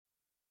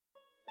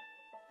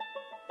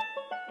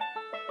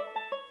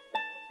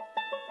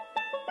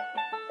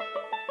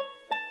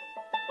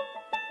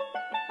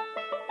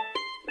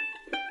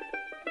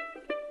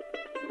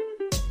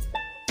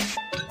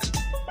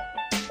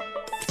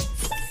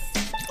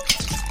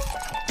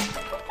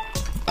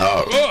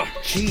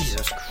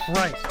Jesus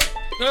Christ.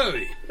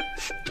 Hey!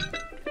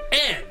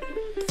 And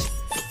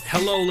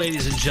hello,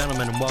 ladies and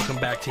gentlemen, and welcome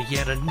back to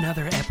yet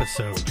another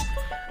episode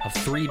of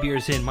 3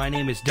 Beers In. My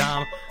name is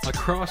Dom.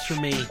 Across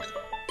from me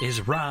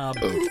is Rob.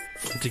 And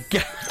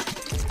together...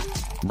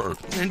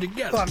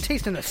 Oh, I'm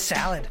tasting a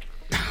salad.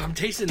 I'm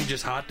tasting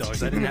just hot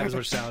dogs. I didn't have as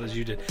much salad as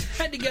you did.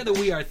 And together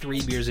we are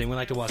 3 Beers In. We'd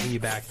like to welcome you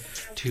back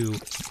to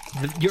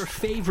your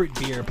favorite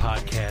beer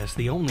podcast,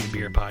 the only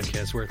beer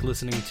podcast worth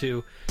listening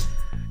to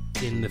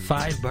in the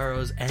 5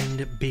 boroughs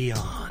and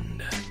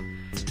beyond.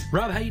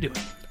 Rob, how you doing?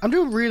 I'm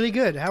doing really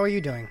good. How are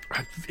you doing?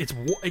 It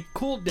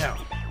cooled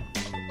down.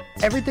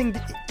 Everything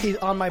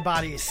on my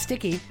body is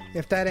sticky,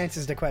 if that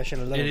answers the question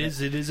a little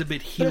bit. It is a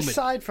bit humid. But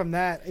aside from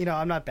that,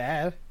 I'm not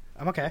bad.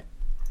 I'm okay.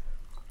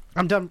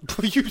 I'm done.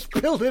 You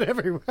spilled it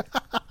everywhere.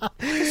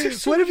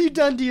 What have you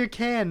done to your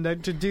can to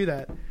do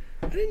that?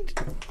 I didn't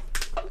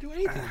do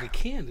anything to the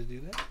can to do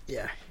that.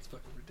 Yeah. It's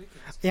fucking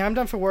ridiculous. Yeah, I'm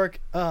done for work.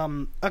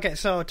 Okay,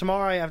 so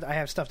tomorrow I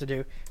have stuff to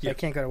do, so I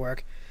can't go to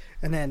work.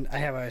 And then I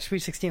have a Sweet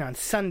 16 on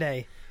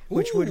Sunday,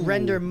 which would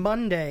render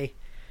Monday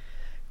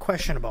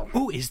questionable.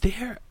 Oh, is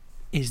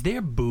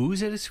there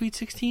booze at a Sweet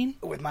 16?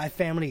 With my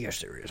family, yes,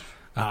 there is.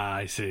 Ah,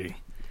 I see.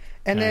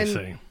 And I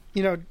then,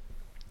 see.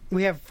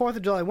 we have 4th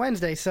of July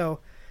Wednesday, so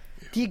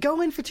do you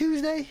go in for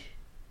Tuesday?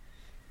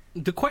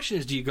 The question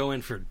is, do you go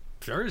in for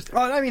Thursday?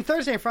 Oh, I mean,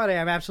 Thursday and Friday,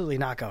 I'm absolutely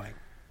not going.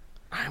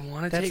 I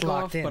want to That's take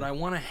off, locked in. but I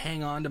want to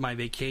hang on to my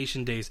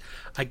vacation days.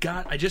 I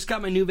just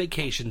got my new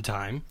vacation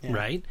time,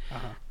 right?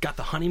 Uh-huh. Got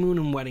the honeymoon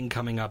and wedding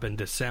coming up in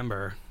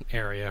December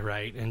area,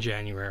 right, in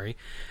January,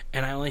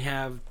 and I'm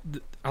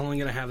only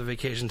going to have the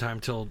vacation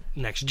time till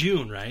next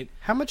June, right?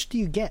 How much do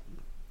you get?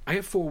 I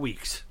have 4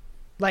 weeks.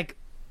 Like,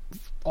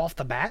 off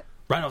the bat?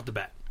 Right off the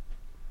bat.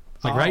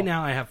 Right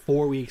now, I have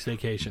 4 weeks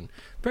vacation.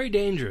 Very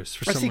dangerous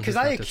for someone. See, because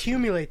I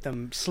accumulate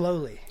them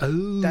slowly.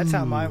 Oh, that's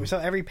how so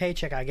every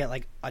paycheck I get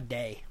like a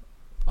day.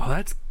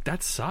 Oh,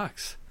 that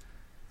sucks.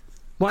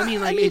 Well, I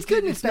mean, it's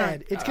good and it's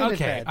bad. It's good and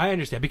okay, it's bad. I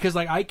understand because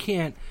I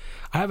can't.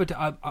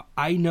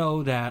 I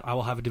know that I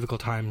will have a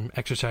difficult time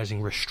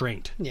exercising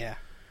restraint. Yeah.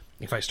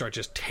 If I start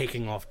just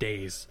taking off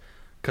days,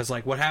 because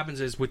what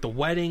happens is with the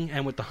wedding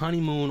and with the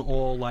honeymoon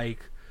all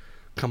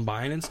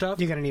combined and stuff,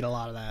 you're gonna need a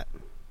lot of that.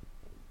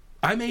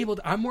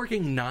 I'm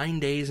working 9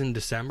 days in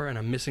December, and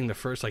I'm missing the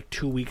first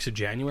 2 weeks of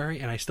January,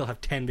 and I still have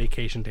 10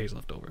 vacation days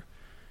left over.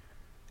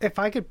 If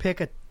I could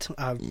pick a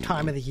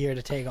time of the year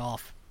to take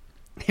off,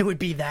 it would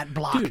be that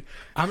block. Dude,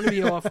 I'm gonna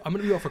be off. I'm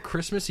gonna be off for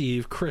Christmas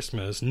Eve,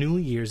 Christmas, New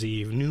Year's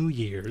Eve, New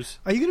Year's.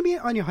 Are you gonna be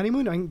on your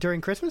honeymoon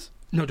during Christmas?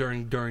 No,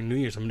 during New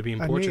Year's, I'm gonna be in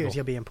Portugal. New Year's,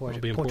 you'll be in Portugal.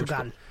 I'll be in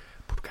Portugal.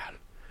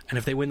 And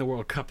if they win the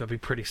World Cup, that'd be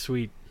pretty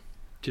sweet.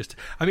 The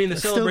celebration.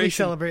 Still be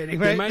celebrating,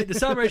 right? The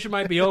celebration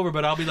might be over,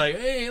 but I'll be like,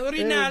 "Hey,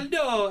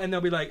 Ronaldo," and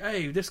they'll be like,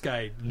 "Hey, this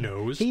guy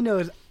knows." He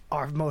knows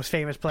our most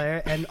famous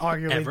player and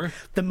arguably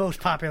the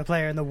most popular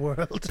player in the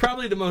world.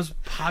 Probably the most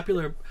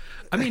popular.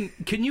 I mean,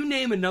 can you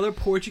name another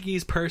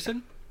Portuguese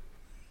person?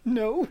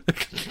 No.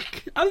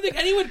 I don't think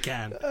anyone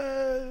can.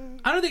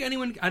 I don't think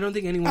anyone. I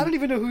don't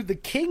even know who the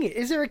king is.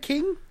 Is there a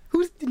king?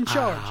 Who's in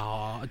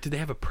charge? Do they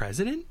have a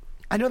president?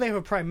 I know they have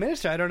a prime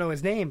minister. I don't know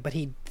his name, but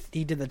he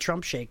did the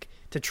Trump shake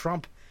to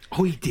Trump.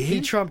 Oh, he did?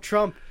 He trumped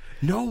Trump.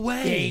 No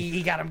way. Yeah,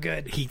 he got him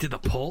good. He did the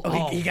poll?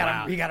 He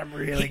got him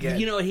really good.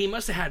 He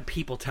must have had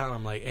people tell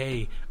him,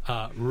 hey,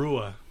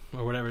 Rua,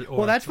 or whatever. Or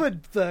well, that's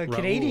what the Raul.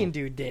 Canadian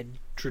dude did.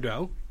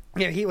 Trudeau?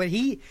 Yeah,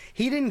 he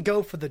didn't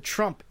go for the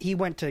Trump. He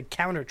went to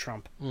counter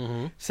Trump.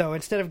 Mm-hmm. So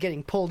instead of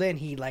getting pulled in,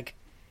 he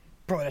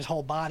brought his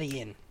whole body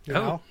in. You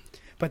know?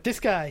 But this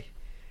guy,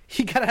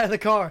 he got out of the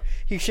car.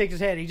 He shakes his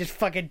head. He just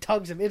fucking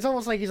tugs him. It's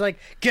almost like he's like,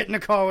 "Get in the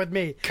car with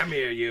me." Come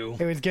here, you.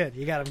 It was good.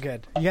 You got him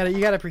good.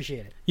 You got to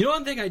appreciate it. You know,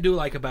 one thing I do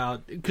like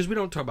about, because we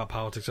don't talk about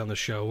politics on the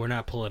show. We're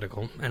not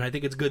political, and I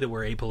think it's good that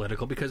we're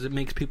apolitical because it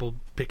makes people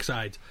pick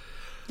sides.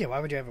 Yeah. Why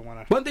would you ever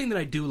want to? One thing that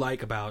I do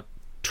like about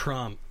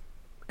Trump,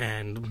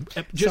 and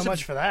so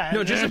much for that.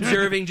 No, just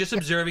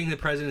observing the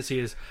presidency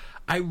is,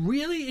 I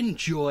really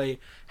enjoy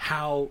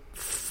how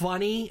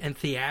funny and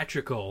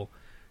theatrical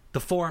the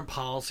foreign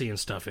policy and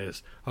stuff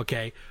is.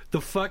 Okay, the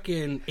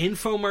fucking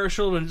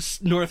infomercial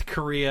in North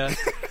Korea,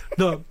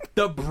 the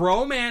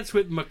bromance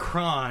with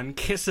Macron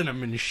kissing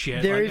him and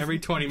shit every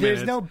 20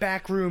 minutes. There's no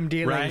backroom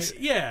dealings, right?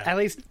 Yeah, at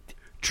least.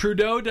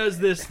 Trudeau does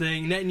this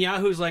thing.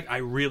 Netanyahu's like, "I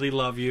really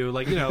love you."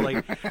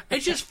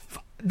 It's just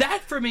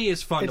that for me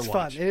is fun to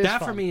watch.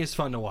 That for me is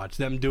fun to watch.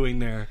 Them doing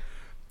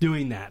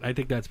that. I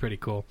think that's pretty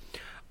cool.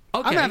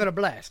 Okay. I'm having a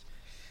blast.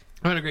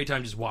 I'm having a great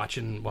time just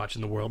watching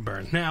the world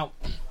burn. Now,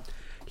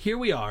 here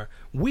we are.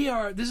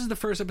 This is the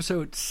first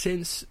episode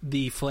since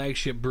the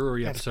flagship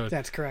brewery episode.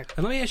 That's correct.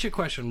 And let me ask you a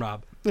question,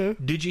 Rob.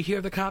 Did you hear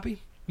the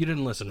copy? You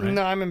didn't listen, right?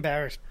 No, I'm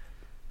embarrassed.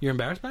 You're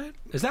embarrassed by it?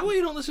 Is that why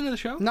you don't listen to the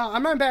show? No,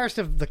 I'm not embarrassed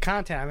of the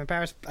content. I'm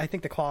embarrassed. I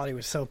think the quality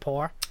was so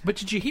poor. But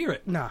did you hear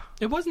it? No.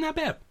 It wasn't that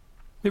bad.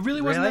 It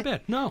really wasn't that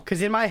bad. No.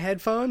 Because in my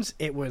headphones,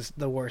 it was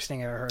the worst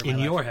thing I ever heard. In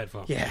your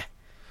headphones? Yeah.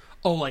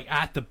 Oh,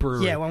 at the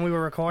brewery? Yeah, when we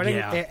were recording,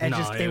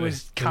 it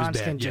was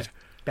constant. bad, just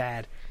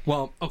bad.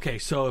 Well, okay,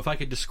 so if I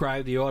could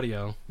describe the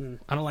audio,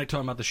 I don't like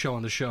talking about the show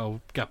on the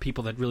show. Got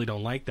people that really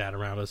don't like that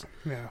around us.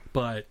 Yeah.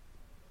 But,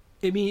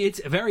 I mean, it's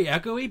very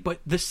echoey, but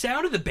the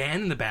sound of the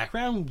band in the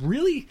background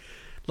really,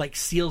 like,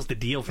 seals the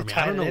deal for me.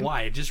 I don't know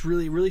why. It just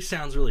really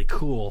sounds really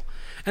cool.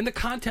 And the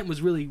content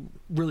was really,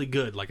 really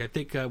good. Like, I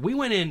think we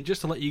went in,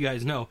 just to let you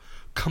guys know,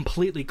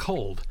 completely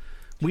cold.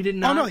 We did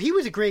not... Oh, no, he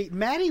was a great...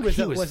 Matty was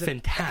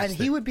fantastic. And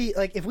he would be,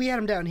 like, if we had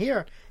him down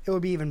here, it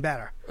would be even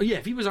better. Oh, yeah,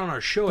 if he was on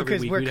our show every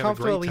week, we'd have a great time. Because we're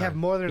comfortable, we have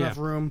more than enough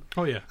room.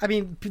 Oh, yeah. I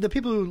mean, the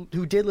people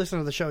who did listen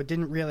to the show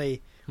didn't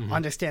really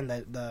understand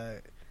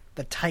the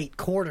tight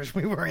quarters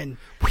we were in.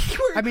 We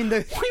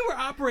were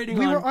operating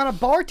We were on a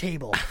bar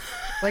table,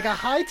 like a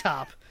high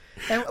top.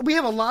 And we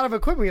have a lot of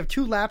equipment. We have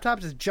 2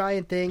 laptops, this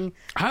giant thing.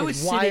 I was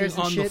sitting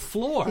on the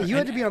floor. Yeah, you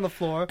had to be on the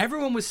floor.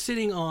 Everyone was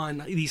sitting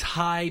on these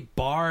high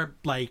bar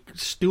like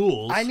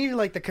stools. I needed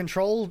like the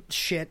control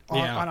shit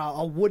on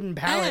a wooden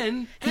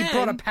pallet. He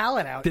brought a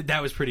pallet out.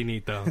 That was pretty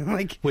neat though,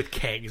 like with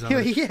kegs on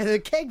it. Yeah, the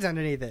kegs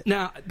underneath it.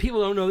 Now people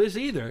don't know this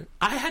either.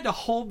 I had to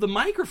hold the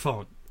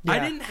microphone. Yeah. I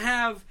didn't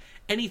have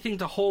anything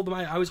to hold the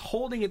mic. I was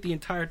holding it the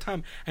entire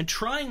time and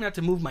trying not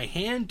to move my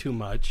hand too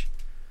much.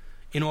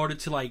 In order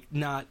to, like,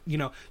 not,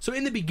 So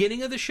in the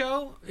beginning of the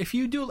show, if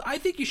you do, I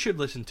think you should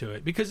listen to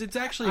it. Because it's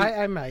actually...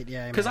 I might,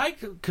 yeah.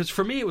 Because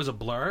for me, it was a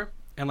blur.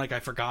 And, like, I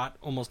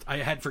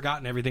had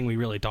forgotten everything we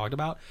really talked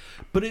about.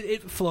 But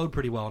it flowed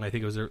pretty well. And I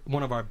think it was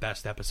one of our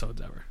best episodes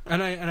ever.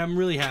 And I'm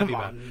really happy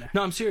about it.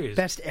 No, I'm serious.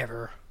 Best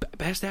ever.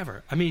 Best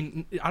ever. I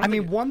mean...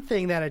 one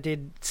thing that it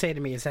did say to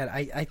me is that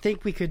I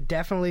think we could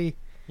definitely...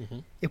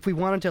 If we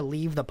wanted to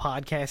leave the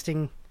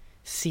podcasting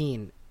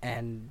scene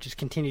and just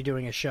continue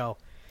doing a show...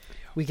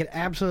 We could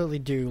absolutely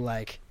do,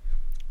 like,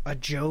 a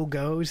Joe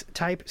Goes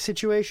type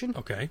situation.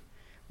 Okay.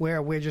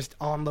 Where we're just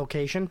on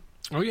location.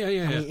 Oh, yeah.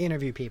 And we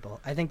interview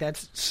people. I think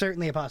that's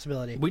certainly a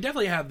possibility. We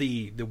definitely have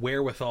the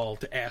wherewithal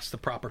to ask the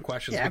proper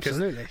questions. Yeah, because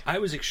absolutely. I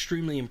was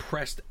extremely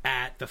impressed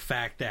at the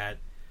fact that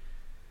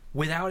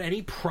without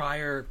any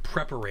prior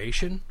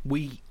preparation,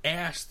 we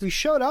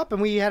showed up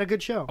and we had a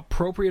good show.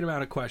 Appropriate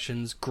amount of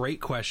questions,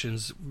 great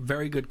questions,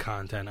 very good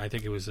content. I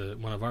think it was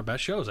one of our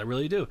best shows. I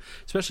really do.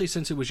 Especially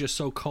since it was just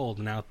so cold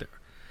and out there.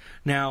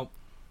 Now,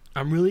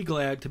 I'm really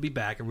glad to be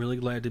back. I'm really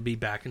glad to be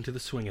back into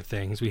the swing of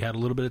things. We had a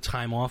little bit of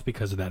time off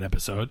because of that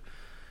episode.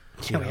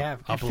 Yeah, we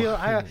have.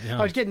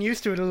 I was getting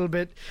used to it a little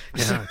bit.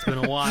 Yeah, it's been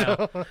a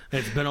while.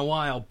 It's been a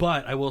while.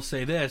 But I will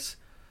say this.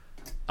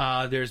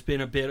 There's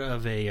been a bit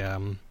of a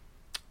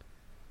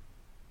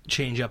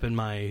change up in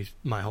my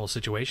whole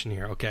situation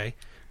here, okay?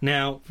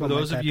 Now, for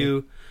those of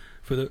you...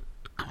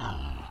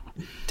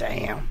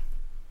 Damn.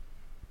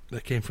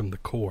 That came from the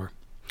core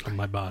of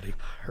my body.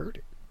 I heard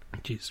it.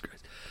 Jesus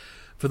Christ.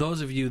 For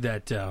those of you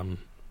that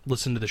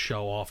listen to the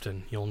show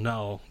often, you'll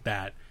know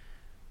that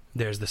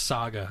there's the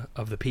saga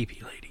of the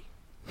pee-pee lady.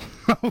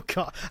 Oh,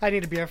 God. I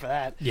need a beer for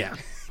that. Yeah.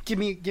 Give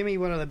me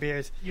one of the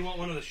beers. You want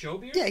one of the show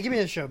beers? Yeah, give me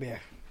the show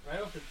beer.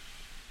 Right off the...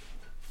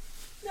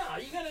 No,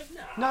 you gotta...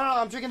 No,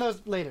 I'm drinking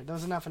those later.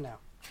 Those are enough for now.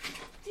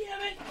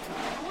 Damn it!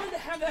 I wanted to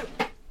have that...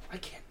 I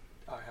can't.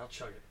 Alright, I'll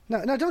chug it.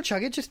 No, don't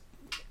chug it. Just...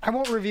 I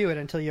won't review it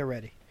until you're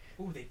ready.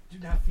 Ooh, they do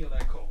not feel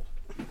that cold.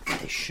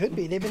 They should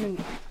be. They've been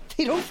in...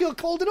 They don't feel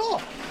cold at all.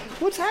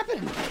 What's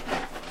happening? Is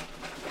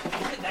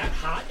it that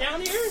hot down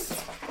here?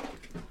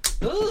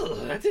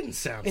 Ugh, that didn't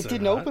sound It so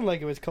didn't hot. open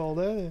like it was cold.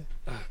 Oh,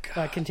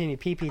 God. Continue.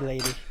 Pee-pee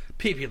lady.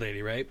 Pee-pee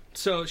lady, right?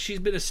 So she's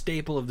been a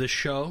staple of this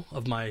show,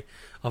 of my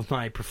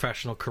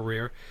professional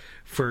career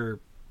for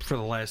the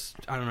last,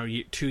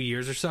 2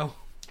 years or so.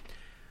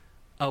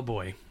 Oh,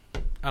 boy.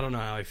 I don't know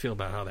how I feel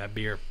about how that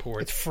beer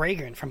poured. It's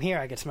fragrant. From here,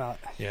 I can smell it.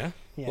 Yeah?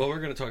 Well, we're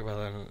going to talk about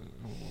that in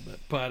a little bit.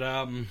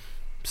 But,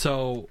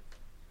 so...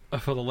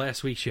 for the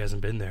last week, she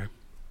hasn't been there.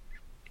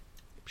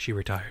 She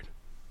retired.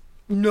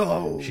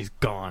 No. She's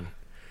gone.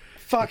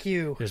 Fuck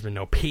you. There's been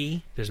no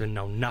pee. There's been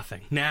no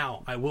nothing.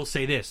 Now, I will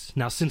say this.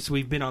 Now, since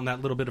we've been on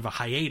that little bit of a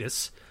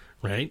hiatus,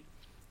 right?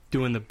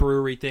 Doing the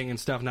brewery thing and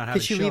stuff, not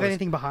having shows. Did she leave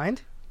anything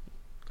behind?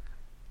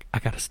 I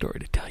got a story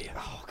to tell you.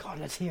 Oh, God,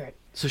 let's hear it.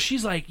 So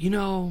she's like,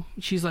 Oh,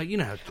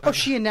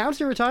 she announced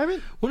her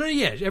retirement? Well, no,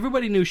 yeah.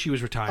 Everybody knew she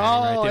was retiring,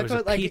 right? There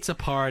was a pizza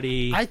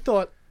party. I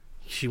thought...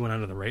 She went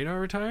under the radar,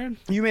 retired?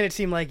 You made it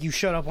seem like you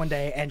showed up one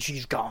day and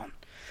she's gone.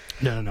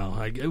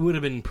 No. It would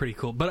have been pretty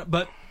cool.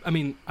 But I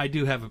mean, I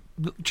do have...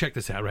 check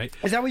this out, right?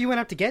 Is that what you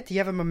went up to get? Do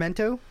you have a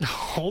memento?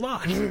 Hold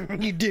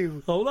on. You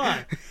do. Hold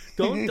on.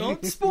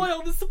 Don't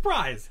spoil the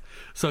surprise.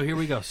 So here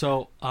we go.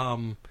 So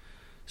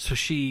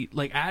she,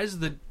 like, as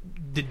the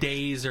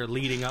days are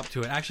leading up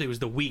to it, actually it was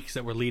the weeks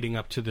that were leading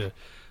up to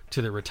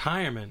the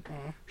retirement,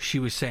 she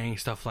was saying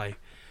stuff like,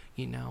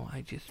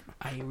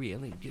 I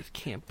really just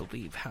can't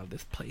believe how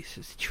this place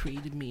has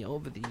treated me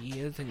over the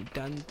years and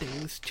done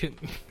things to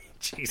me.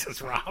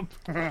 Jesus, Rob.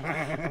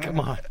 Come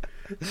on.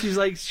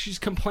 She's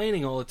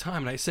complaining all the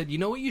time. And I said, you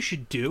know what you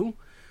should do?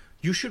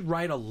 You should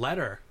write a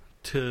letter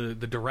to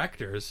the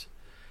directors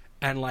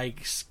and,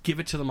 like, give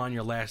it to them on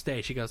your last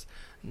day. She goes,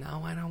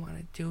 no, I don't want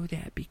to do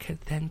that because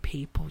then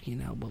people,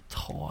 will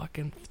talk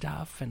and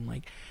stuff and,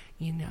 like,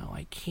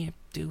 I can't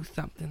do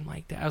something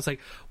like that. I was like,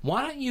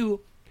 why don't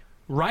you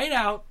write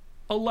out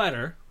a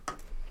letter,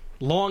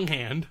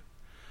 longhand,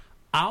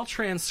 I'll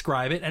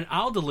transcribe it, and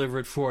I'll deliver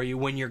it for you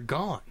when you're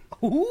gone.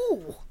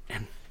 Ooh.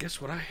 And guess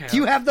what I have? Do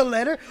you have the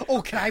letter?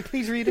 Oh, can I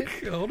please read it?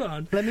 Hold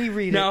on. Let me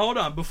read it. Now, hold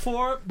on.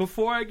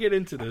 Before I get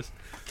into this.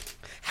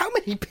 How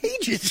many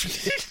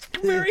pages?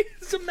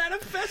 It's a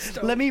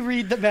manifesto. Let me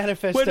read the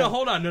manifesto. Wait, no,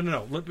 hold on.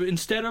 No.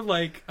 Instead of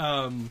like...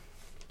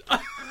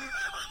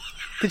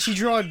 Did she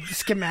draw a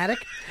schematic?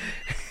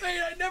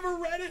 I never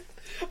read it.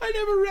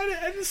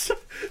 And so,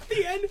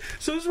 the end.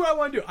 So this is what I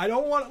want to do. I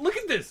don't want to... Look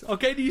at this,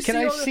 okay? Do you see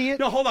Can I see it?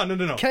 No, hold on.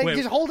 No. Can Wait. I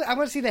just hold it? I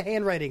want to see the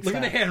handwriting. Look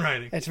at the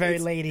handwriting. It's very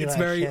ladylike. It's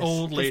very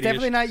old lady. It's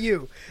definitely not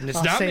you. And it's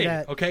I'll not say me.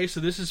 that. Okay, so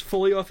this is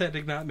fully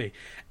authentic, not me.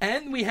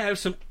 And we have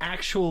some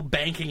actual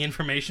banking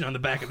information on the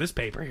back of this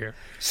paper here.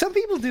 Some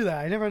people do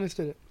that. I never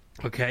understood it.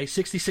 Okay,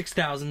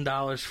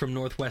 $66,000 from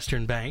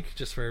Northwestern Bank,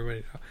 just for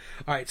everybody to know.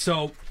 All right,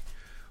 so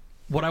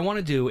what I want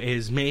to do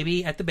is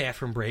maybe at the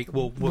bathroom break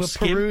we'll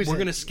skim. We're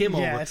going to skim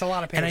over. Yeah, it's a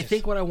lot of pages. And I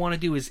think what I want to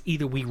do is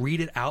either we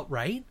read it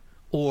outright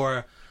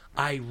or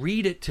I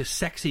read it to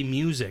sexy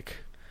music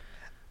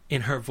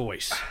in her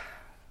voice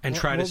and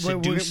try to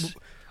seduce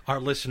our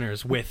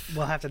listeners with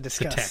we'll have to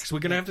discuss the text. We're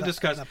going to have to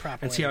discuss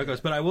and see how it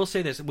goes. But I will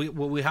say this.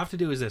 What we have to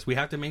do is this. We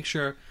have to make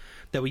sure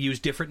that we use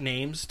different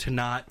names to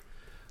not...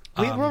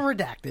 we'll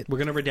redact it.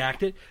 We're going to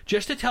redact it.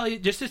 Just to tell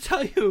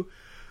you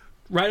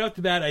right off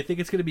the bat, I think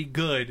it's going to be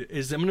good,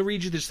 is I'm going to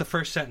read you just the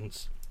first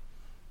sentence.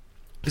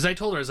 Because I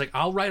told her, I was like,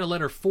 I'll write a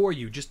letter for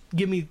you. Just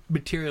give me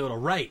material to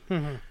write.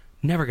 Mm-hmm.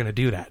 Never going to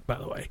do that, by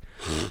the way.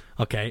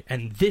 Okay?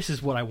 And this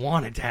is what I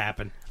wanted to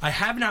happen. I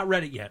have not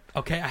read it yet.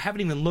 Okay? I haven't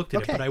even looked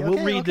at it, but I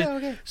will read it.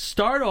 Okay.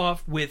 Start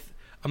off with,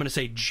 I'm going to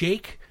say,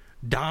 Jake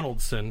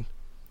Donaldson,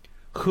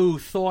 who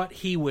thought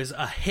he was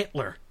a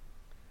Hitler.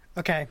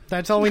 Okay,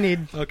 that's all we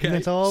need. Okay,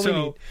 that's all we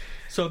need.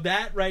 So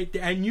that right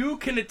there, and you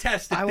can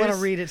attest that I want to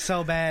read it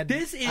so bad.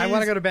 I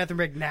want to go to bathroom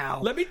break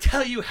now. Let me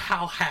tell you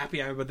how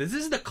happy I am about this.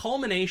 This is the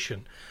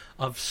culmination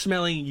of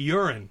smelling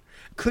urine.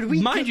 Could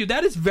we, mind you,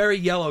 that is very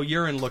yellow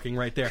urine looking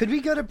right there. Could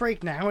we go to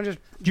break now and just?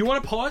 Do you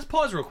want to pause?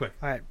 Pause real quick.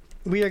 All right,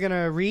 we are going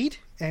to read,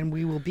 and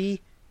we will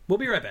be. We'll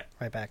be right back.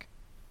 Right back.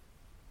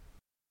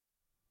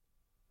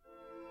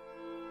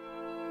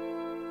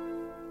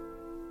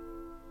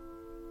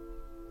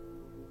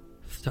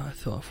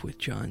 Starts off with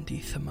John D.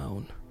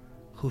 Simone,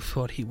 who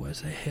thought he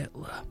was a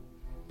Hitler.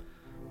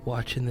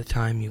 Watching the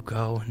time you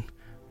go and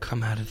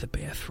come out of the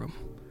bathroom.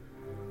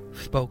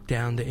 Spoke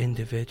down to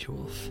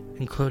individuals,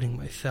 including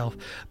myself,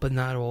 but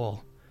not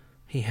all.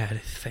 He had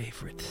his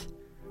favorites.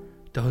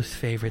 Those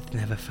favorites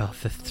never felt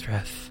the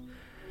stress.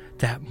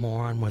 That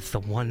moron was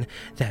the one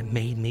that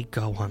made me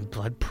go on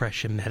blood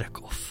pressure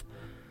medicals.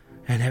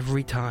 And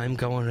every time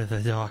going to the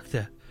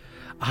doctor,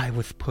 I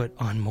was put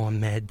on more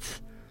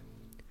meds.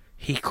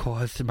 He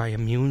caused my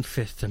immune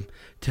system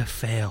to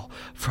fail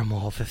from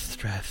all the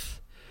stress.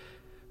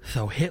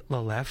 So Hitler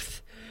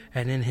left,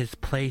 and in his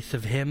place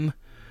of him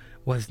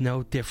was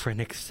no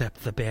different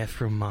except the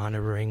bathroom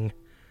monitoring.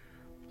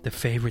 The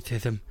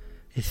favoritism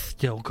is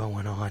still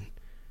going on.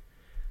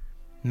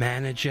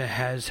 Manager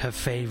has her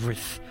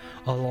favorites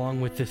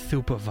along with the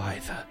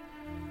supervisor.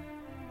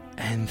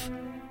 And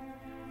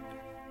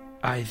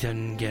I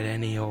didn't get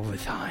any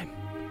overtime.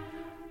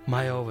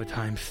 My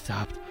overtime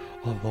stopped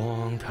a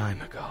long time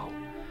ago.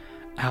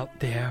 Out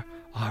there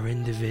are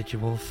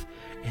individuals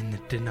in the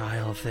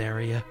denials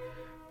area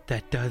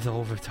that does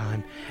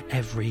overtime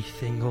every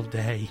single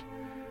day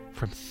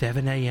from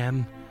 7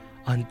 a.m.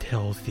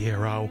 until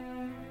 0.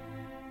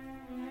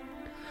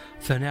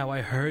 So now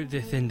I heard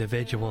this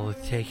individual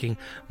is taking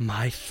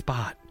my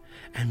spot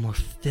and will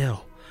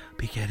still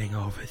be getting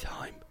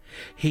overtime.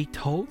 He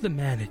told the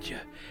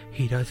manager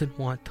he doesn't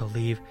want to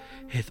leave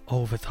his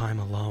overtime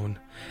alone,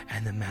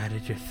 and the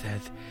manager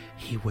says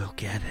he will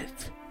get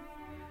it.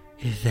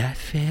 Is that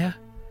fair?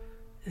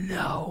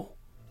 No.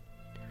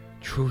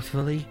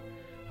 Truthfully,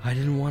 I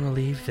didn't want to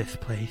leave this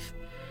place,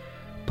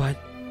 but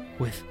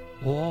with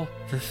all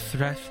the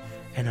stress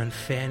and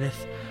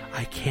unfairness,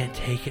 I can't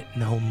take it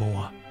no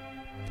more.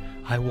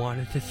 I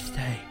wanted to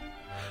stay.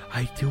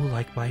 I do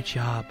like my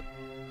job,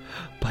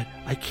 but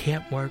I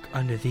can't work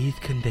under these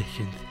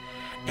conditions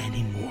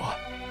anymore.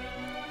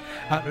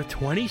 Out of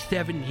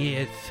 27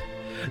 years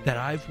that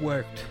I've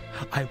worked,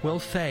 I will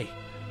say,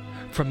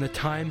 from the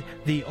time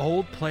the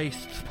old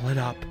place split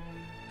up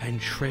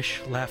and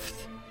Trish left,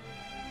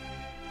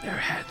 there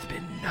has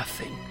been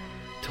nothing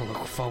to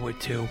look forward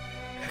to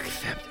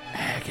except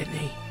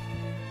agony.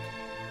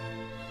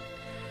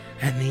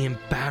 And the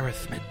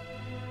embarrassment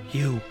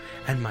you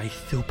and my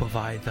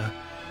supervisor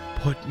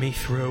put me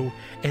through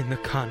in the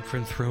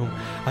conference room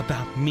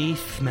about me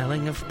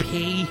smelling of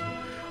pee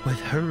was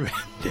horrendous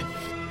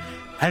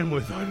and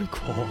was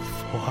uncalled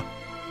for.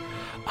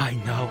 I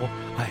know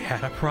I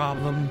had a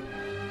problem.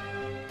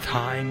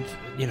 Times,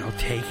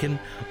 taking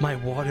my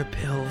water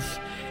pills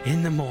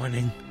in the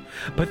morning,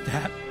 but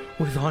that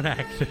was on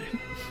accident,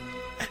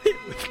 and it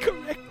was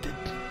corrected.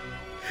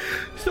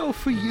 So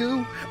for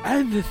you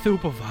and the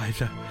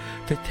supervisor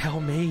to tell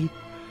me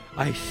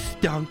I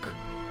stunk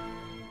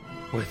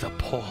was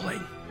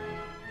appalling.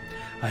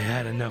 I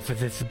had enough of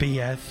this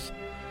BS,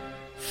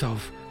 so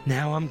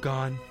now I'm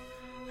gone,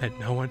 and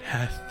no one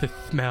has to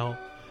smell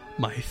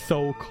my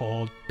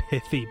so-called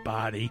pithy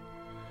body.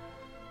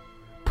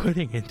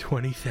 Putting in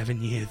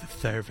 27 years of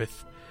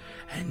service,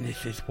 and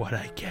this is what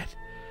I get.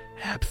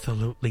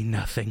 Absolutely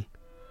nothing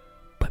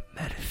but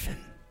medicine.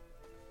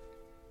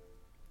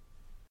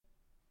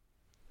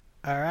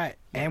 All right,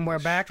 and we're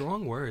back.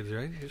 Strong words,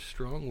 right? Just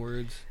strong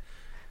words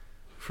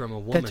from a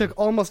woman. That took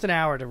almost an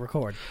hour to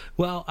record.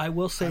 Well, I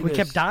will say We this.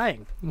 kept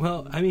dying.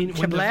 Well, I mean, We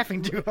kept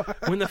laughing too hard.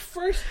 when the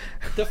first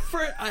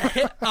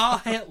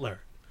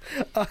Hitler.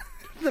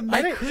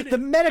 The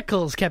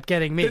medicals kept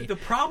getting me. The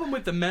problem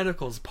with the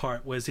medicals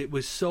part was it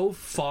was so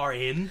far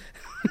in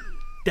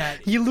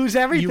that you lose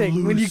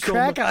everything when you so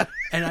crack much. on.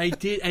 And I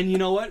did, and you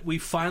know what? We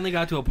finally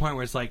got to a point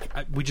where it's like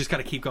we just got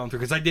to keep going through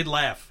because I did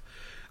laugh.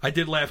 I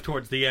did laugh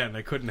towards the end.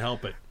 I couldn't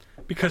help it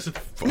because of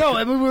No,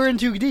 I mean, we were in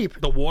too deep.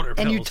 the water.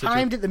 And you pedals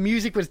timed it. The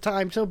music was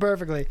timed so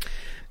perfectly.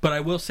 But I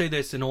will say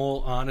this in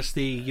all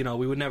honesty, you know,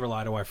 we would never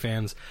lie to our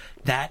fans.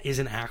 That is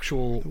an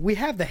actual. We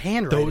have the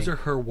handwriting. Those are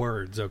her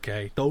words,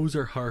 okay? Those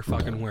are her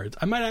fucking words.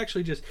 I might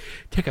actually just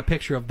take a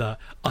picture of a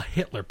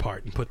Hitler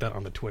part and put that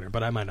on the Twitter,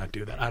 but I might not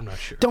do that. I'm not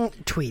sure.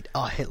 Don't tweet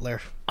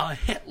Hitler. A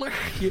Hitler?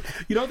 You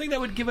don't think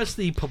that would give us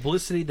the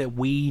publicity that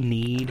we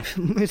need?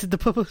 Is it the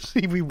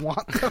publicity we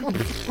want, though?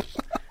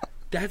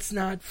 That's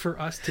not for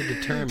us to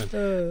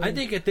determine. I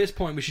think at this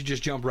point we should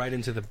just jump right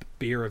into the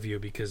beer review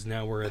because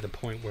now we're at the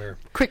point where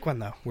Quick one,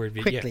 though.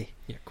 Quickly.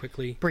 Yeah,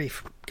 quickly.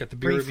 Brief. Got the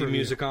beer Brief review review.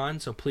 music on,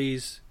 so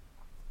please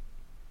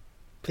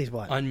Please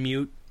what?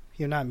 unmute.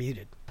 You're not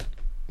muted.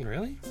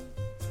 Really?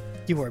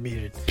 You were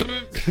muted.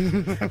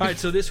 All right,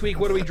 so this week,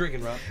 what are we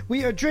drinking, Rob?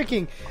 We are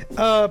drinking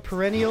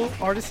perennial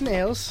artisan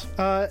ales,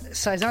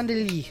 Saison de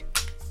Lis.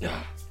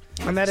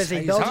 And that is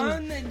a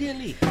Belgian.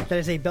 That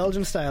is a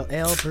Belgian-style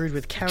ale brewed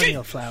with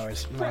chamomile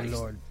flowers. My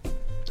lord,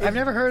 I've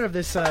never heard of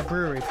this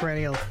brewery,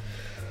 Perennial.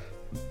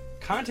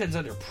 Contents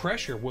under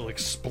pressure will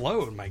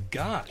explode. My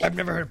God, I've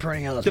never heard of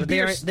Perennial. The But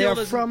beer they still are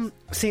doesn't- from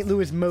St.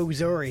 Louis,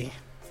 Missouri.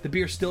 the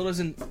beer still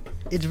doesn't.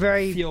 It's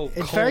very Feel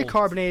very cold.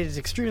 carbonated. It's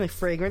extremely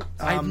fragrant.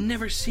 I've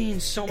never seen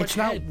so much. It's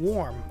not head.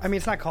 warm. I mean,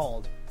 it's not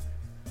cold.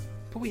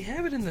 But we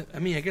have it in the. I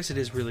mean, I guess it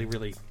is really,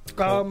 really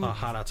cold,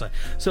 hot outside.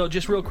 So,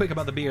 just real quick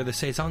about the beer: the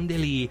Saison de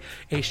Lis,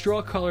 a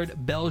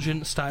straw-colored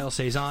Belgian-style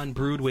saison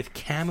brewed with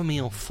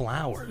chamomile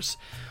flowers.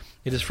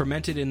 It is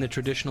fermented in the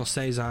traditional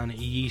saison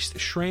yeast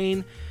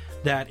strain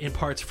that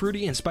imparts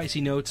fruity and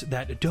spicy notes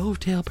that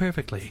dovetail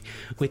perfectly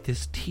with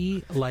this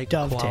tea-like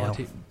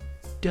quality.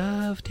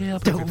 Dovetail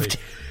perfectly.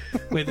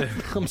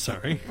 I'm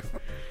sorry.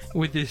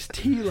 With this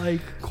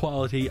tea-like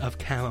quality of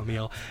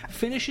chamomile.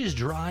 Finish is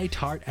dry,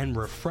 tart, and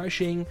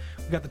refreshing.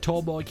 We've got the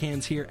tall boy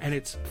cans here, and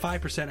it's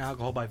 5%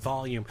 alcohol by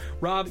volume.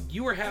 Rob,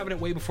 you were having it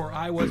way before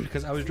I was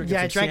because I was drinking.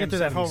 Yeah, I some drank it through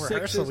that whole 76s.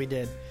 rehearsal we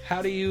did.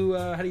 How do you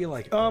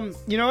like it?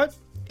 You know what?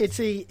 It's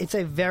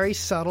a very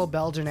subtle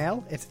Belgian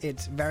ale.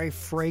 It's very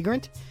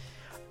fragrant.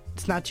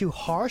 It's not too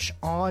harsh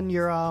on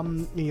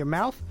your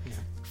mouth.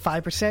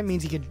 5%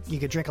 means you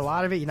could drink a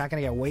lot of it. You're not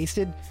going to get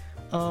wasted.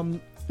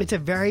 It's a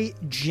very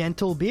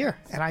gentle beer,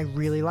 and I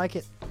really like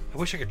it. I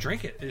wish I could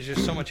drink it. There's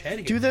just so much head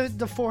here. Do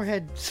the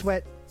forehead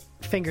sweat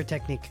finger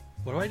technique.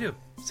 What do I do?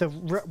 So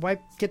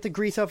get the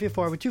grease off your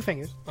forehead with 2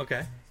 fingers.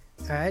 Okay.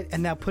 All right,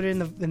 and now put it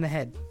in the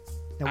head.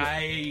 Now,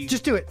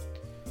 just do it.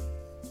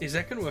 Is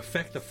that going to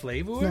affect the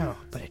flavor? No,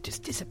 but it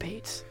just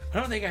dissipates. I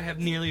don't think I have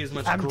nearly as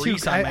much I'm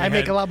grease too. on my I head.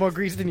 make a lot more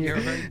grease than you. You're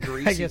a very I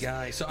greasy guess.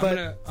 guy. So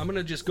But- I'm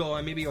gonna just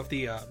go maybe off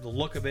the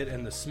look of it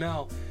and the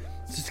smell.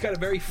 So it's got a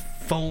very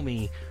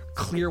foamy,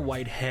 clear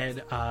white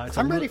head.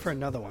 I'm ready for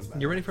another one.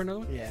 You're ready for another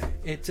one? Yeah.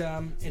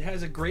 It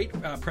has a great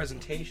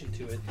presentation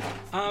to it.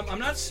 I'm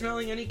not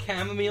smelling any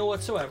chamomile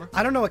whatsoever.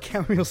 I don't know what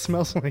chamomile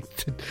smells like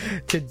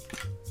to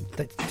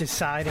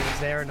decide if it's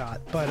there or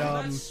not. But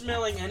I'm not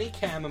smelling any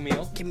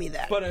chamomile. give me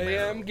that. But I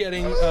am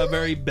getting a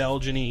very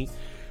Belgian-y.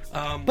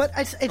 But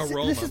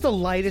aroma. this is the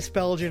lightest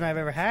Belgian I've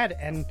ever had,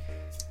 and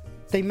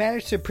they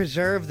managed to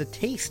preserve the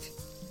taste.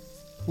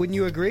 Wouldn't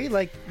you agree?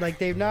 Like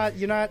you're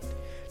not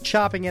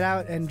chopping it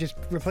out and just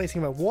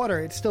replacing it with water.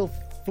 It's still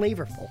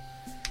flavorful.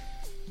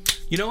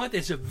 You know what?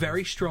 There's a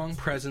very strong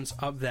presence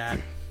of that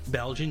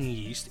Belgian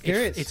yeast.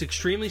 There is. It's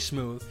extremely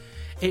smooth.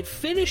 It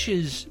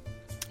finishes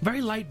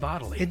very light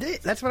bodily.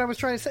 That's what I was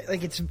trying to say.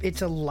 Like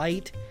it's a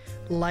light,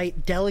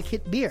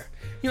 delicate beer.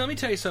 You know, let me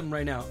tell you something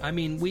right now. I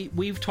mean,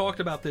 we've talked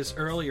about this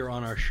earlier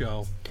on our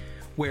show,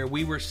 where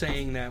we were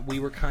saying that we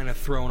were kind of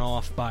thrown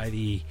off by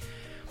the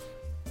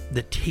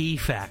tea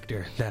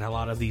factor that a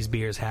lot of these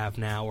beers have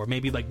now, or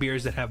maybe like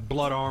beers that have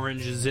blood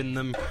oranges in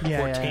them or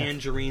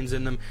tangerines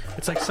in them.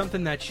 It's like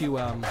something that you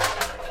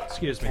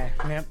excuse me.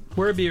 Yep.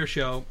 We're a beer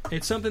show.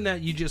 It's something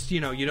that you just, you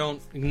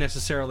don't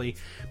necessarily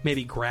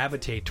maybe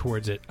gravitate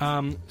towards it.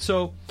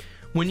 So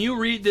when you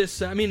read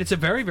this, I mean, it's a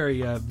very,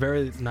 very,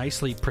 very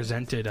nicely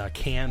presented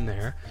can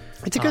there.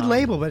 It's a good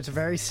label, but it's a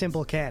very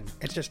simple can.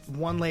 It's just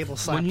one label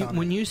slapped on it.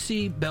 When you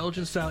see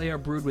Belgian style ale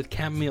brewed with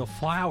chamomile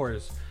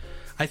flowers,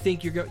 I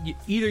think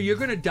either you're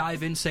going to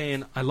dive in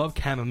saying, I love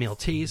chamomile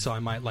tea, so I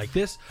might like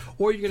this,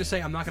 or you're going to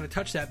say, I'm not going to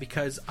touch that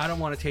because I don't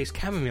want to taste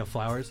chamomile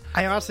flowers.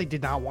 I honestly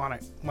did not want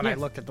it when I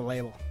looked at the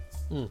label.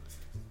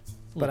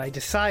 But I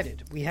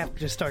decided we have to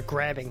just start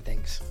grabbing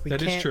things.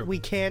 That is true. We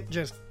can't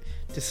just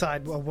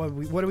decide, well,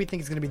 what do we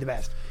think is going to be the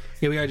best?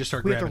 Yeah, we got to just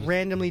start We grabbing. have to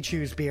randomly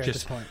choose beer at Just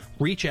this point.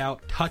 reach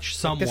out, touch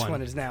someone. This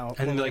one is now...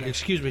 And then be like,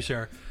 excuse me,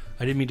 sir.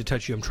 I didn't mean to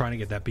touch you. I'm trying to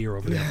get that beer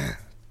over there.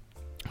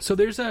 So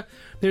there's a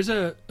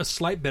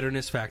slight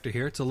bitterness factor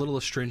here. It's a little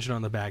astringent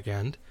on the back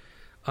end.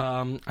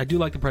 I do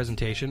like the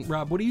presentation.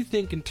 Rob, what do you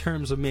think in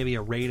terms of maybe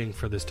a rating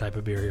for this type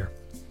of beer here?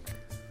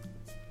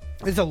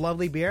 It's a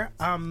lovely beer.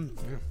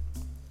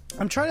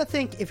 I'm trying to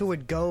think if it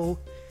would go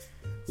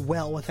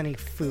well with any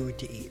food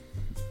to eat.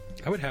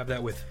 I would have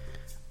that with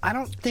I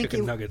don't think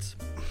chicken nuggets.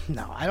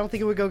 No, I don't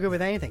think it would go good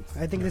with anything.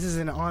 I think this is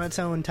an on its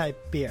own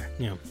type beer.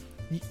 Yeah.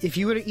 If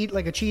you were to eat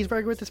like a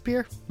cheeseburger with this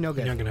beer, no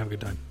good. You're not going to have a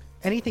good time.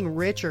 Anything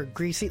rich or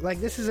greasy, like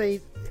this is a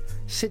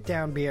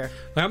sit-down beer.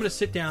 Like, I'm going to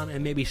sit down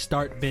and maybe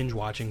start binge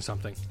watching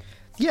something.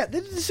 Yeah,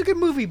 this is a good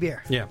movie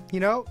beer. Yeah. You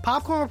know,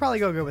 popcorn will probably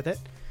go good with it.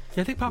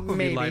 Yeah, I think popcorn would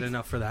be Maybe. light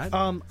enough for that.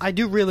 I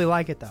do really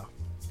like it though.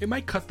 It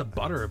might cut the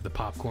butter of the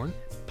popcorn.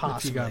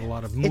 Possibly. If you got a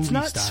lot of movie It's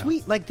not style.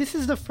 sweet. Like this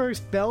is the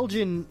first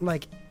Belgian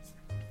like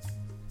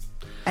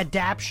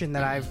adaptation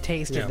that I've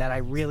tasted Yeah. that I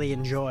really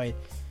enjoyed.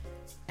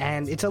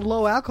 And it's a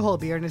low alcohol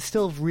beer and it's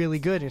still really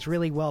good. It's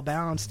really well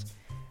balanced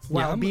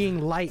while I'm-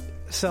 being light.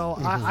 So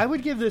I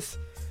would give this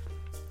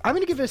I'm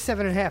gonna give it a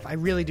 7.5. I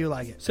really do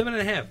like it.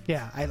 7.5.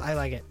 Yeah, I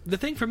like it. The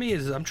thing for me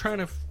is I'm trying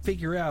to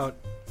figure out,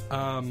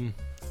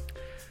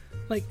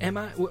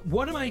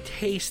 what am I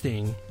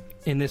tasting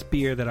in this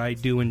beer that I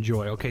do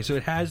enjoy? Okay, so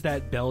it has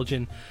that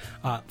Belgian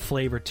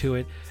flavor to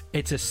it.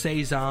 It's a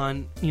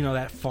saison,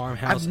 that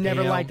farmhouse. I've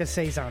never ale. liked a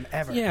saison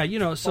ever. Yeah,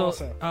 so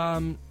Also.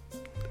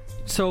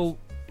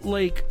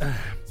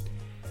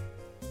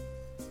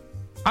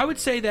 I would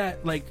say that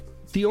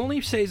the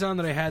only saison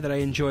that I had that I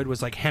enjoyed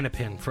was like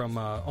Hennepin from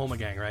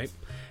Omegang, right?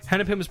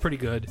 Hennepin was pretty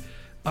good.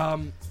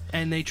 And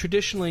they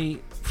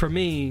traditionally, for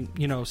me,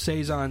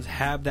 saisons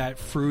have that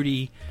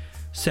fruity,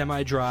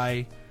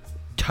 semi-dry,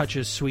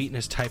 touches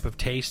sweetness type of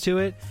taste to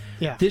it.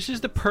 Yeah. This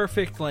is the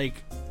perfect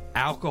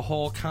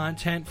alcohol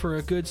content for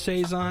a good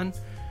saison.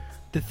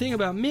 The thing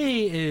about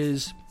me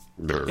is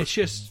it's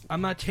just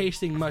I'm not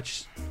tasting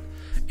much.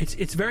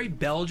 It's very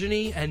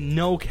Belgian-y and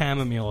no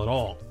chamomile at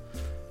all.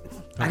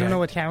 I don't know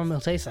what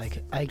chamomile tastes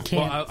like. I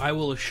can't. Well, I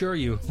will assure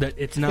you that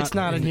it's not. It's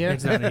not in here.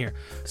 It's not in here.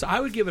 So I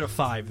would give it a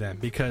 5 then,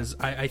 because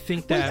I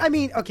think that. I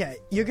mean, okay,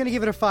 you're gonna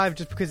give it a 5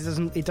 just because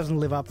it doesn't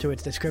live up to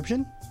its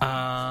description.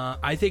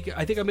 I think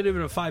I'm gonna give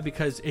it a 5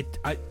 because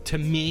to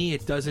me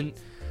it doesn't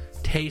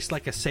taste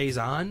like a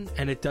saison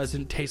and it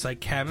doesn't taste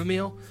like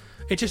chamomile.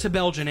 It's just a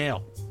Belgian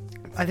ale.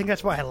 I think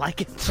that's why I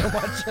like it so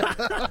much.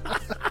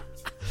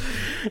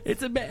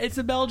 It's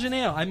a Belgian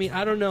ale. I mean,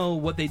 I don't know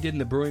what they did in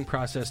the brewing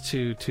process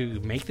to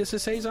make this a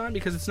saison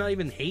because it's not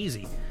even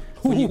hazy.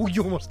 Ooh,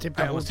 you almost tipped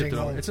I that whole almost tipped thing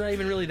it over. over. It's not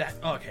even really that.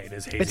 Okay, it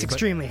is hazy. It's but-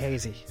 extremely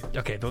hazy.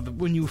 Okay,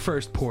 when you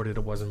first poured it,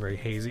 it wasn't very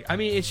hazy. I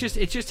mean, it just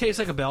tastes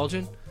like a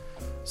Belgian.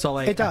 So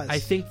It does. I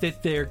think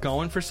that they're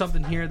going for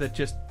something here that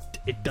just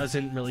it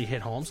doesn't really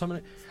hit home. So I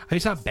mean,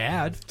 it's not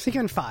bad. So you're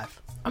giving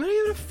 5. I'm gonna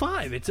give it a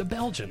 5. It's a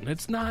Belgian.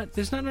 It's not.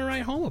 There's nothing to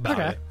write home about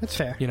Okay, it. that's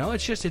fair.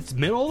 It's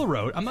middle of the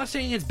road. I'm not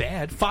saying it's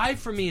bad. 5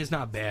 for me is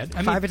not bad. I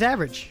mean, 5 is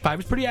average. 5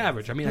 is pretty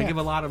average. I mean, I Yeah. give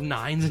a lot of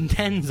 9s and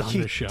 10s on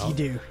this show. You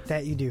do.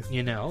 That you do.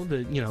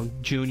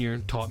 Junior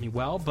taught me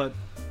well, but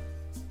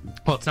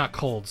it's not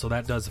cold, so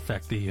that does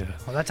affect the.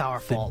 Well, that's our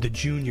fault. The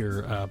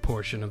junior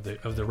portion of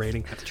the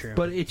rating. That's true.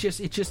 But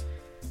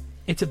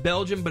it's a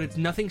Belgian, but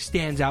nothing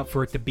stands out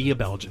for it to be a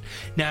Belgian.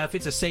 Now, if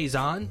it's a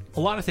saison, a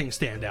lot of things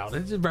stand out.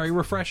 It's very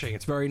refreshing.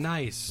 It's very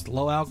nice,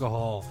 low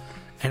alcohol,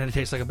 and it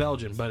tastes like a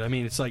Belgian. But I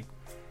mean, it's like,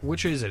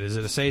 which is it? Is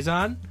it a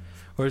saison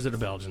or is it a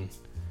Belgian?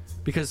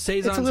 Because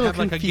saisons little have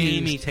like a confused.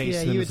 gamey taste Yeah,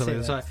 to them. you and would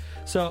stuff say like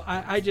that. So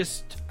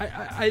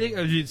I think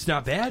it's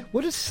not bad.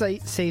 What does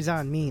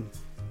saison mean?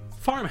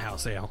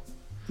 Farmhouse ale.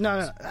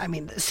 No. I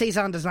mean,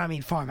 saison does not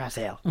mean farmhouse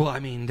ale. Well, I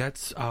mean,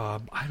 that's, I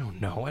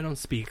don't know. I don't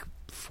speak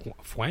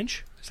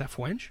French. Is that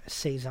French?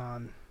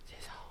 Saison.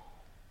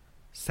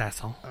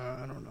 Saison.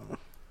 I don't know.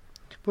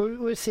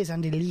 What is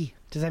saison de lis?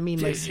 Does that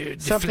mean like The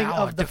something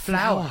of the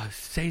flower?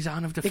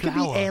 Saison of the It flower.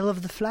 could be ale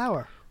of the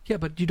flower. Yeah,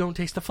 but you don't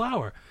taste the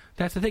flower.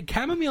 That's the thing.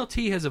 Chamomile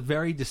tea has a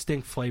very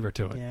distinct flavor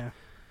to it. Yeah.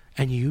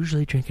 And you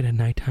usually drink it at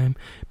nighttime.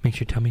 Makes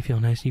your tummy feel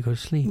nice and you go to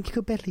sleep. You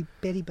go Betty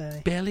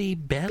by. Belly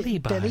by.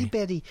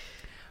 Betty.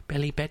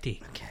 Belly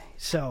Betty. Okay.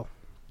 So,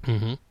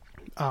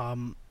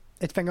 Mm-hmm.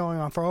 it's been going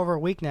on for over a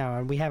week now,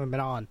 and we haven't been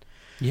on.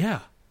 Yeah.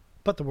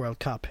 But the World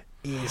Cup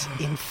is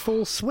in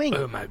full swing.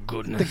 Oh, my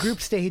goodness. The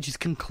group stage is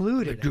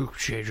concluded.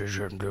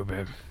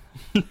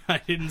 I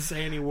didn't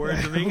say any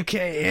words.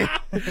 Okay.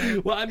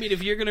 Well, I mean,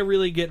 if you're going to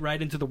really get right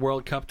into the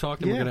World Cup talk,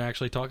 then we're Yeah. going to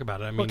actually talk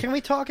about it. I mean, Well, can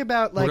we talk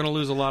about we're like? going to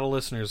lose a lot of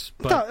listeners,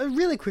 but No,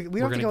 really quick. We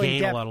we're don't have to going go to in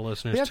gain a depth. lot of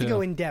listeners, We have too. to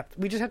go in depth.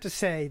 We just have to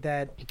say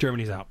that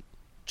Germany's out.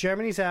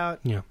 Germany's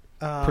out. Yeah.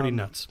 Pretty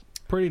nuts.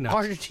 Pretty nuts.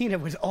 Argentina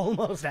was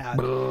almost out.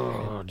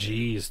 Oh,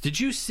 jeez. Did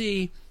you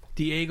see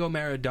Diego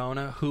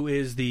Maradona, who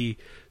is the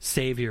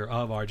savior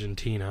of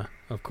Argentina,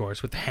 of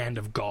course, with the hand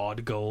of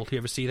God goal? Do you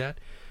ever see that?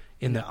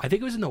 No. I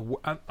think it was in the...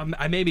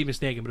 I may be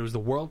mistaken, but it was the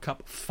World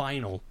Cup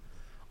final.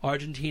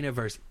 Argentina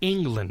versus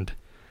England.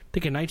 I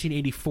think in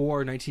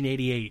 1984,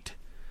 1988.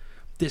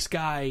 This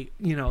guy,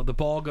 the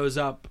ball goes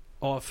up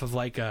off of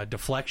like a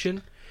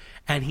deflection,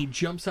 and he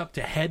jumps up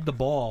to head the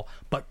ball,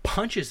 but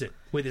punches it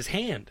with his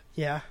hand.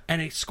 Yeah.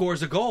 And it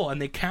scores a goal, and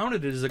they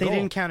counted it as a goal. They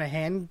didn't count a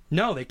hand?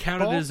 No, they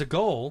counted ball? it as a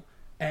goal,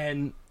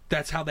 and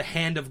that's how the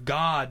hand of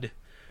God...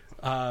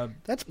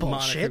 That's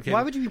bullshit.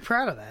 Why would you be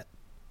proud of that?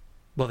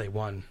 Well, they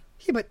won.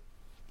 Yeah, but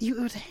it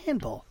was a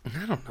handball.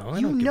 I don't know.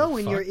 You know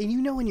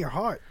in your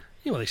heart.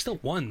 Yeah, well, they still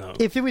won, though.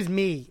 If it was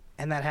me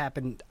and that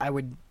happened, it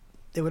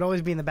would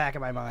always be in the back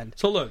of my mind.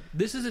 So look,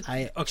 this is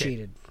I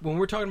cheated. When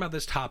we're talking about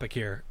this topic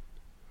here,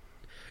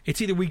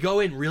 it's either we go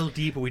in real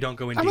deep or we don't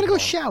go in deep. I'm going to go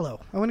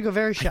shallow. I'm going to go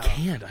very shallow. I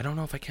can't. I don't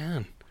know if I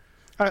can.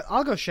 All right,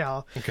 I'll go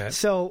shallow. Okay.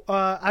 So,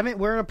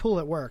 we're in a pool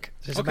at work.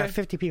 There's about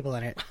 50 people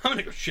in it. I'm going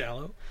to go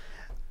shallow.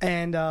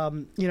 And,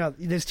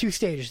 there's two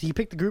stages. You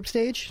pick the group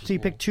stage. So you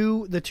pick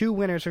the two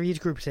winners for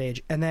each group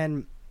stage. And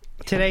then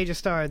today just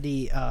started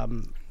the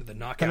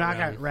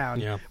knockout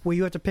round. Yeah. Where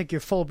you have to pick your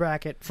full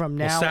bracket from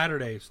now. Well,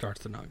 Saturday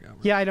starts the knockout round.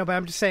 Yeah, I know, but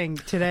I'm just saying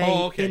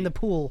today in the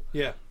pool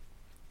Yeah.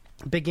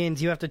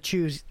 begins. You have to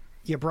choose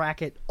your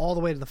bracket all the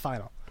way to the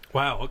final.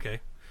 Wow, okay.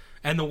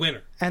 And the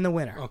winner.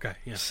 Okay,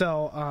 yeah.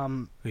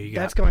 So Who you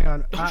that's got? going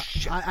on.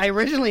 Shit. I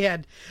originally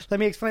had... Let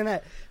me explain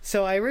that.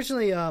 So I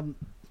originally... I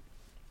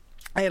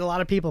had a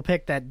lot of people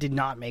pick that did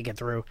not make it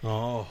through.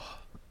 Oh.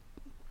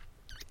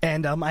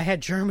 And I had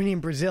Germany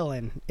and Brazil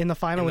in the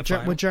final,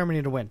 with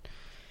Germany to win.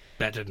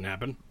 That didn't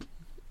happen.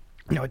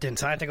 No, it didn't.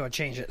 So I had to go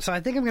change it. So I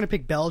think I'm going to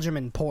pick Belgium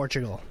and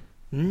Portugal.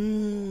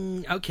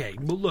 Okay.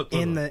 Well, look.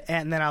 And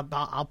then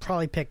I'll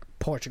probably pick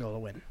Portugal to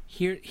win.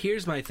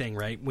 Here's my thing,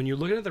 right? When you're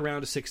looking at the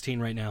round of 16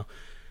 right now,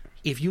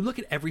 if you look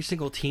at every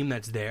single team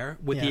that's there,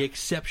 with the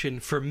exception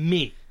for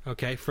me, Of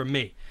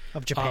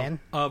Japan?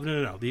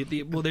 No.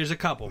 Well, there's a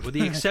couple. With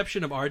the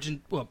exception of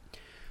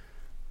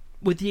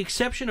with the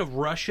exception of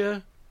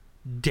Russia,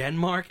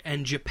 Denmark,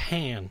 and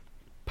Japan,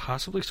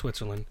 possibly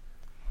Switzerland,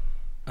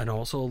 and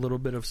also a little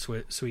bit of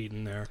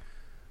Sweden there.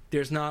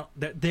 There's not...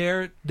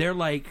 They're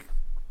like...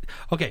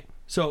 Okay,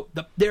 so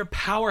they're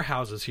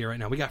powerhouses here right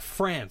now. We got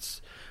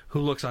France, who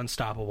looks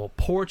unstoppable.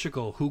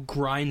 Portugal, who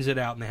grinds it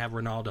out, and they have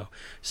Ronaldo.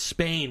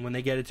 Spain, when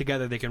they get it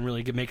together, they can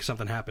really make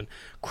something happen.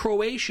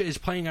 Croatia is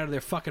playing out of their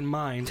fucking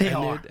minds,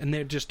 and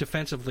they're just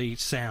defensively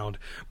sound.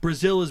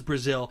 Brazil is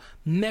Brazil.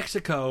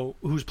 Mexico,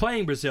 who's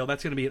playing Brazil,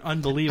 that's going to be an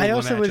unbelievable matchup. I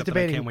also was that I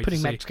can't debating wait putting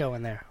to see. Mexico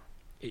in there.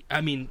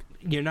 I mean,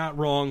 you're not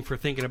wrong for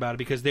thinking about it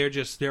because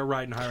they're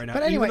riding high right now.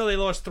 But anyway, even though they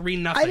lost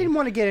 3-0. I didn't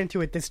want to get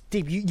into it this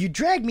deep. You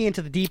dragged me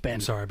into the deep end.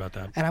 I'm sorry about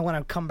that. And I want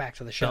to come back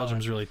to the show.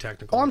 Belgium's really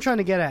technical. All I'm trying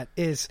to get at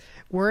is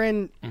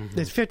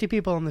there's 50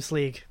 people in this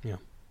league. Yeah.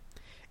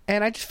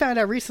 And I just found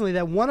out recently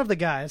that one of the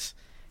guys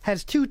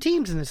has 2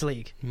 teams in this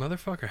league.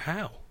 Motherfucker,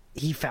 how?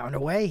 He found a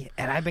way,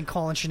 and I've been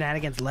calling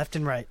shenanigans left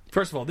and right.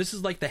 First of all, this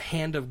is like the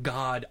hand of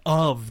God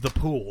of the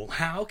pool.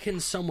 How can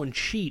someone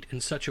cheat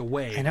in such a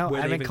way? I know,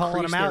 where I've they've been calling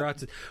him increased their out.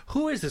 odds?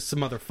 Who is this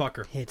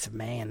motherfucker? It's a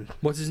man.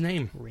 What's his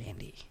name?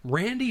 Randy.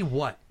 Randy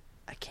what?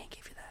 I can't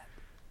give you that.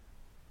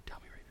 Tell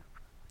me right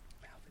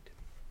now.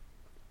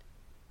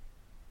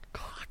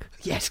 Cock.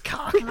 Yes,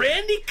 Cock.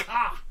 Randy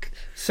Cock.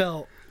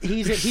 So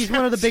he's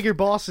one of the bigger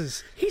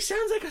bosses. He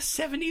sounds like a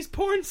 70s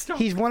porn star.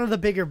 He's one of the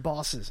bigger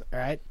bosses, all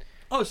right?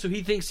 Oh, so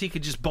he thinks he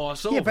could just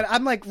boss over. Yeah, but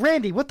I'm like,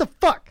 Randy, what the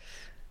fuck?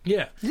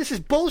 Yeah. This is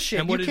bullshit.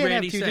 And what you did can't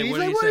Randy have 2 say? teams.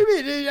 What He's did like, he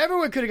what do you mean?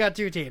 Everyone could have got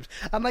 2 teams.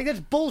 I'm like, that's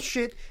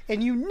bullshit,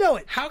 and you know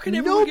it. How can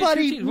everyone get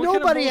 2 teams? What kind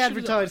of Nobody bullshit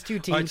advertised 2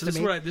 teams All right, so to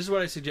me. this is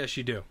what I suggest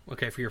you do.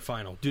 Okay, for your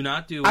final. Do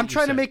not do. I'm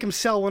trying to make him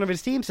sell one of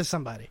his teams to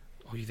somebody.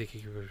 Oh, you think he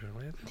could go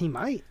with? He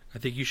might. I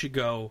think you should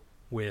go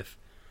with.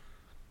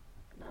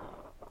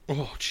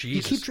 Oh,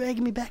 Jesus! You keep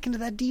dragging me back into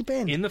that deep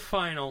end. In the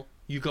final,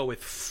 you go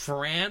with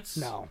France.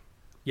 No.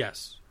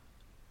 Yes.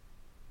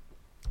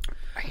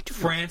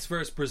 France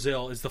versus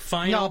Brazil is the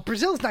final. No,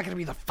 Brazil's not going to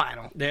be the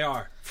final. They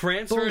are.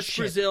 France Bullshit. versus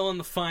Brazil in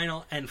the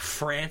final, and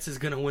France is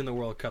going to win the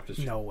World Cup this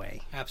year. No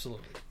way.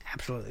 Absolutely.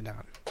 Absolutely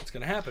not. It's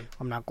going to happen.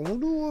 I'm not going to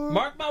do it.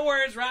 Mark my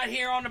words right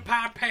here on the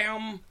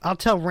podcast. I'll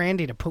tell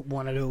Randy to put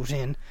one of those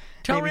in.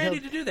 Tell Maybe Randy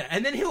to do that.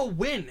 And then he'll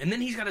win. And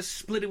then he's got to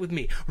split it with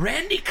me.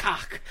 Randy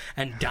Cock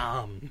and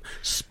Dom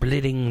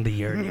splitting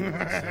the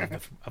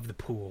earnings of the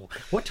pool.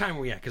 What time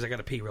are we at? Because I got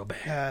to pee real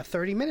bad.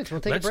 30 minutes. We'll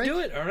take Let's a break. do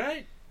it. All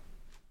right.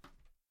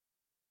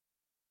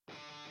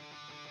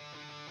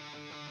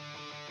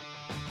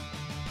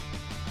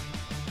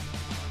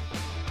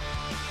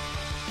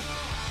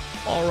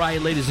 All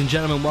right, ladies and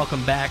gentlemen,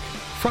 welcome back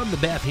from the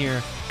bath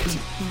here.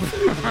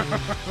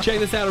 Check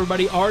this out,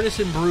 everybody.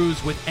 Artisan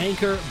Brews with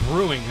Anchor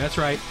Brewing. That's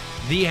right,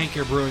 the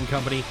Anchor Brewing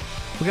Company.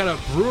 We got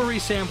a brewery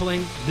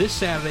sampling this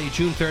Saturday,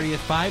 June 30th,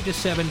 5 to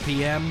 7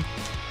 p.m.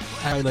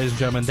 All right, ladies and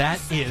gentlemen,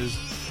 that is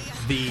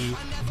the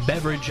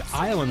Beverage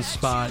Island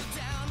spot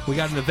We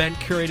got an event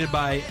curated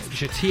by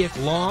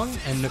Jatiak Long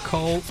and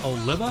Nicole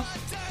Oliva.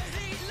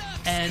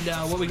 And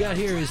what we got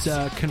here is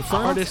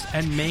confirm artist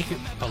and make it...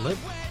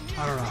 Oliva?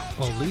 I don't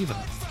know.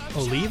 Oliva?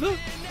 Oliva?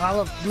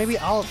 Olive, maybe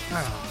Olive.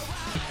 I don't know.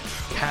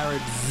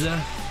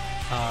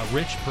 Karadz,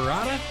 Rich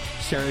Parada,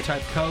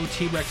 Stereotype Co.,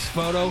 T-Rex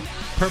Photo,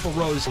 Purple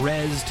Rose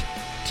Rezzed,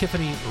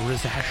 Tiffany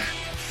Rizash.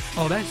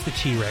 Oh, that's the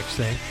T-Rex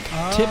thing.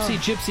 Tipsy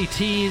Gypsy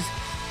Teas,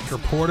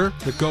 Porter,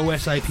 the Go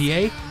West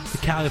IPA, the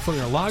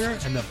California Lager,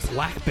 and the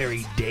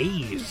Blackberry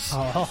Days.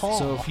 Oh.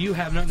 So if you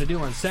have nothing to do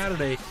on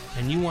Saturday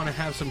and you want to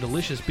have some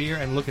delicious beer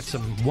and look at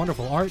some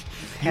wonderful art,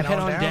 you head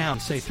on down.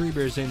 Say 3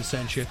 Beers In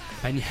sent you,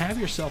 and you have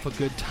yourself a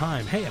good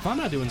time. Hey, if I'm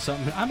not doing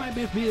something, I might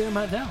be there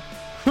myself.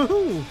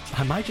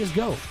 I might just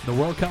go. The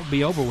World Cup will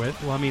be over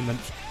with. Well, I mean,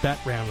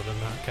 that round of the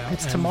knockout.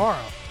 It's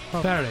tomorrow.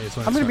 Saturday is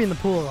when I'm going to be in the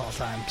pool all the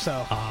time,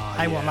 so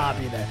I will not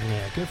be there.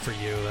 Yeah, good for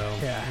you, though.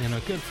 Yeah. You know,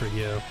 good for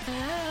you.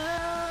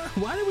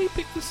 Why did we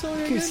pick this song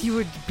again? Because you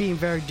were being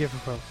very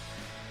difficult.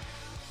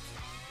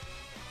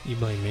 You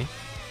blame me?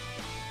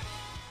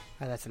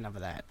 That's enough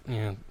of that.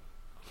 Yeah.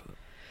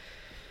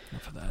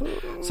 Enough of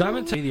that. So I'm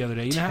going to tell you the other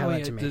day. You know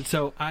how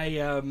so I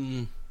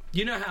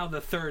you know how the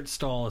third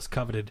stall is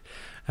coveted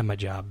at my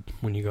job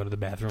when you go to the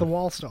bathroom? The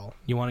wall stall.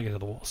 You want to get to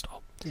the wall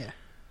stall. Yeah.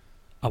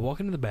 I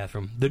walk into the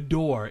bathroom. The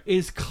door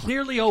is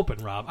clearly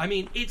open, Rob. I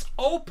mean, it's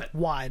open.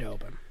 Wide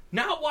open.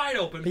 Not wide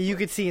open. But you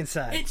could see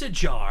inside. It's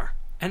ajar.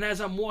 And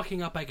as I'm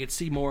walking up, I could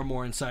see more and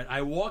more inside.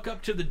 I walk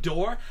up to the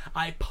door.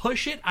 I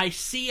push it. I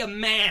see a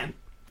man.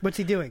 What's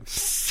he doing?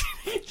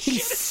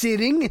 He's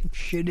sitting and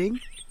shitting.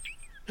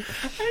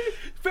 And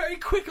very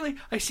quickly,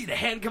 I see the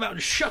hand come out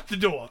and shut the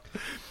door.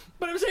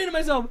 But I'm saying to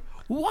myself,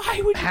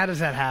 why would you... How does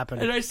that happen?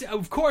 And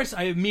of course,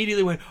 I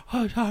immediately went,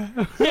 oh, sorry.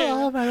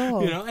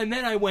 You know, and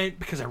then I went,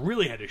 because I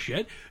really had to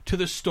shit, to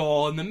the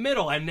stall in the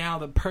middle. And now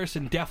the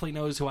person definitely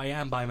knows who I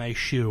am by my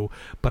shoe.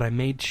 But I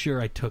made sure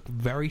I took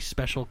very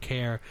special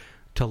care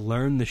to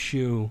learn the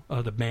shoe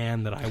of the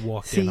man that I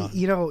walked in on. See,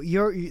 you know,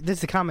 this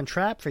is a common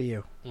trap for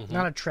you. Mm-hmm.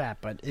 Not a trap,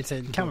 but it's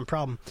a common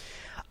problem.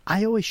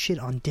 I always shit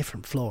on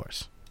different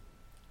floors.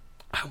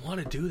 I want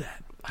to do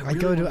that. I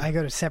go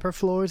to separate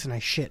floors and I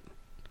shit.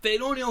 They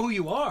don't know who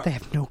you are. They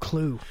have no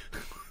clue.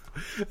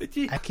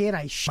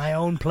 I shit my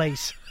own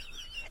place.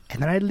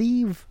 And then I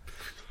leave.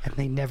 And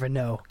they never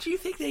know. Do you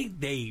think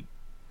they...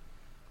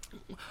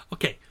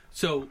 Okay,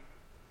 so...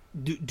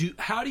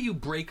 how do you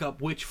break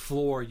up which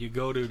floor you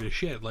go to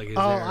shit? Like,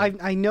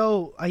 I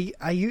know. I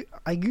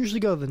usually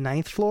go to the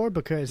 9th floor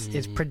because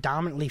it's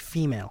predominantly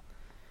female.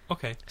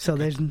 Okay. So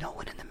there's no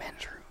one in the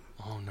men's room.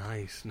 Oh,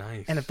 nice.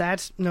 And if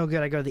that's no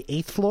good, I go to the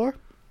 8th floor.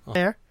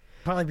 There.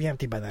 Probably be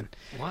empty by then.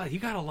 Wow, you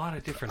got a lot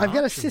of different I've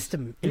options. got a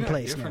system in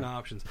place different now.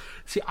 Options.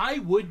 See, I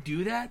would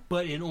do that,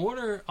 but in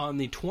order on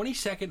the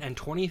 22nd and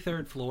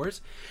 23rd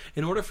floors,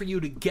 in order for you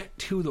to get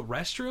to the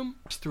restroom,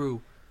 it's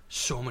through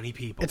so many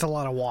people. It's a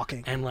lot of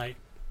walking. And, like,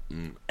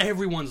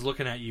 everyone's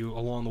looking at you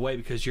along the way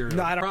because you're a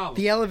problem.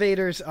 The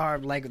elevators are,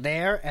 like,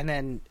 there, and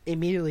then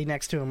immediately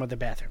next to them are the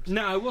bathrooms.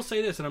 Now, I will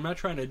say this, and I'm not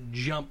trying to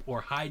jump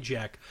or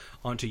hijack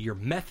onto your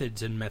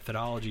methods and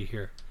methodology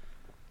here.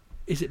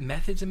 Is it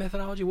methods and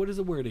methodology? What is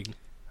the wording?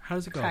 How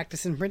does it go?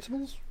 Practice and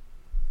principles?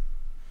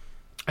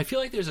 I feel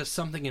like there's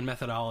something in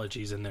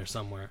methodologies in there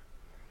somewhere.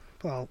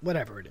 Well,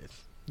 whatever it is.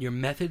 Your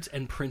methods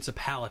and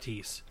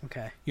principalities.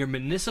 Okay. Your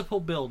municipal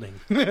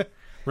building.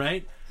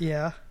 Right?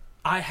 Yeah.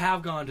 I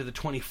have gone to the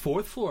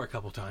 24th floor a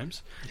couple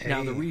times. Hey.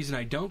 Now, the reason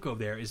I don't go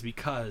there is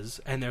because,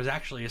 and there's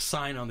actually a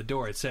sign on the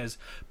door. It says,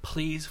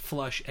 please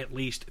flush at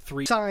least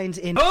 3 signs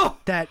in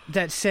that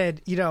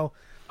said, you know,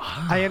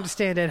 I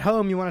understand at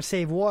home you want to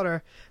save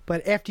water,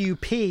 but after you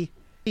pee,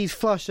 please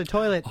flush the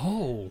toilet.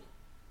 Oh.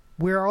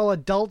 We're all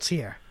adults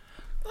here.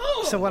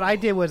 Oh. So what I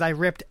did was I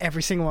ripped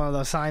every single one of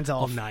those signs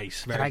off. Oh,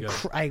 nice. Very good.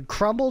 I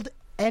crumbled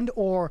and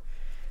or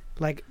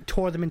like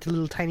tore them into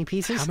little tiny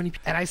pieces. How many?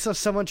 And I saw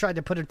someone tried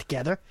to put it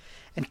together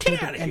and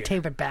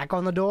tape it back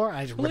on the door.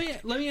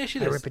 Let me ask you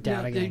this. I rip it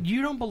down again.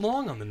 You don't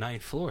belong on the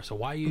 9th floor, so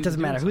why are you? It doesn't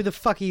matter. Who the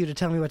fuck are you to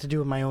tell me what to do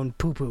with my own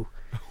poo poo?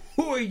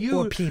 Who are you?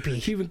 Or pee pee.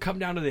 To even come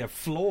down to their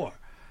floor.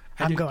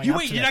 I'm going. You're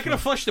not going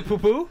to flush the poo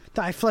poo?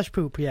 I flush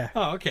poop. Yeah.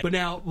 Oh, okay. But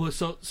now,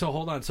 so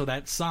hold on. So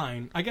that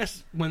sign, I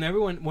guess, when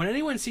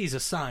anyone sees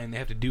a sign, they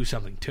have to do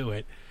something to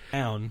it.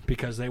 Down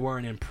because they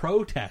weren't in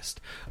protest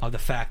of the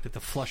fact that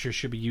the flushers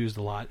should be used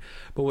a lot.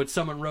 But what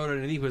someone wrote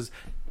underneath was,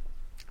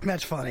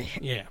 that's funny.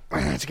 Yeah,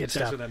 that's good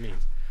stuff. That's what that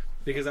means.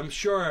 Because I'm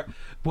sure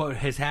what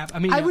has happened. I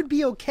mean, I would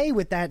be okay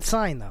with that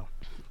sign though,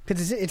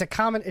 because it's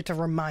a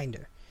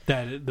reminder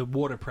that the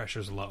water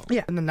pressure's low.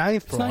 Yeah, on the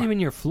 9th floor. It's not even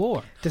your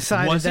floor.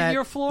 Was it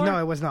your floor? No,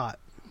 it was not.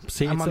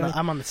 See, I'm on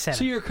the 7th.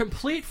 So you're a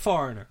complete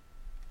foreigner.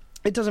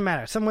 It doesn't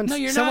matter. No,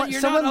 you're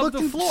not of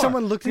the floor.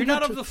 Someone looked. You're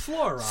not of the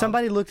floor, Rob.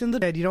 Somebody looked in the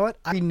bed. You know what?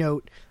 I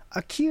note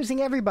accusing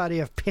everybody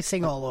of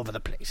pissing all over the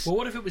place. Well,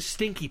 what if it was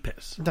stinky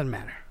piss? It doesn't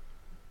matter.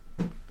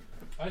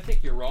 I think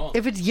you're wrong.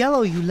 If it's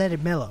yellow, you let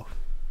it mellow.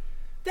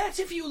 That's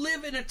if you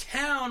live in a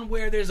town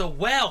where there's a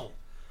well.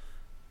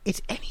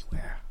 It's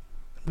anywhere.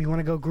 We want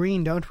to go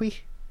green, don't we?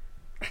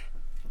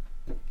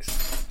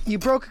 You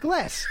broke a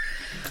glass.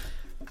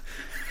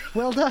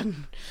 Well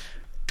done.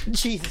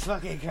 Jesus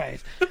fucking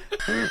Christ.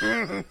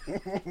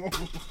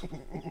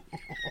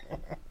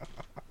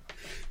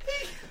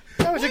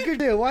 That was a good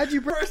deal. Why'd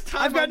you break?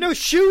 I've got no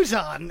shoes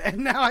on, and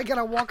now I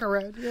gotta walk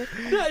around here.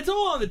 No, it's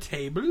all on the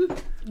table.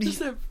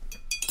 This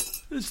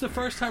is the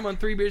first time on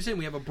 3 Beers In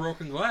we have a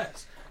broken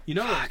glass. You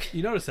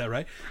notice that,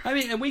 right? I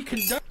mean, and we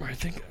conduct. I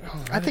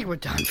think we're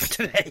done for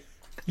today.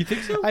 You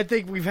think so? I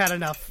think we've had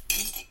enough.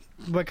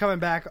 We're coming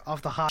back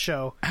off the hot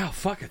show. Ow,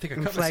 fuck! I think I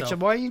cut myself.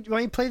 Why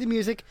don't you play the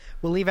music?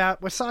 We'll leave out.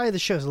 We're sorry the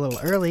show's a little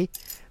early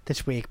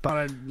this week, but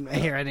I don't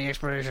hear any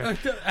explanation.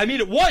 I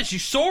mean, it was. You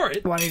saw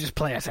it. Why don't you just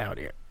play us out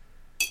here?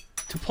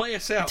 To play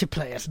us out. To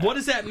play us out. What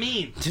does that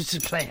mean? Just to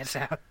play us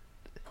out.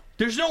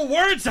 There's no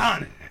words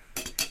on it.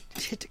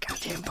 Just hit the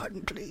goddamn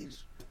button,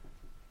 please.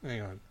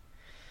 Hang on.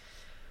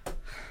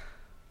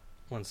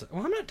 1 second.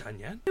 Well, I'm not done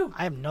yet.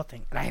 I have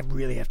nothing, and I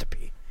really have to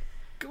pee.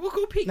 We'll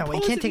go pee. No, we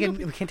can't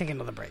take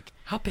another break.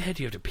 How bad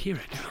do you have to pee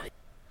right now?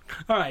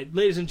 All right,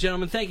 ladies and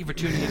gentlemen, thank you for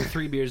tuning in to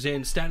 3 Beers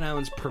In, Staten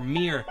Island's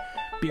premier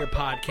beer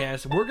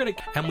podcast.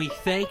 And we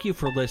thank you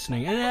for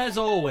listening. And as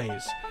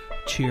always,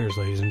 cheers,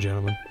 ladies and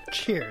gentlemen.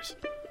 Cheers.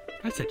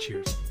 I said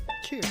cheers.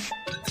 Cheers.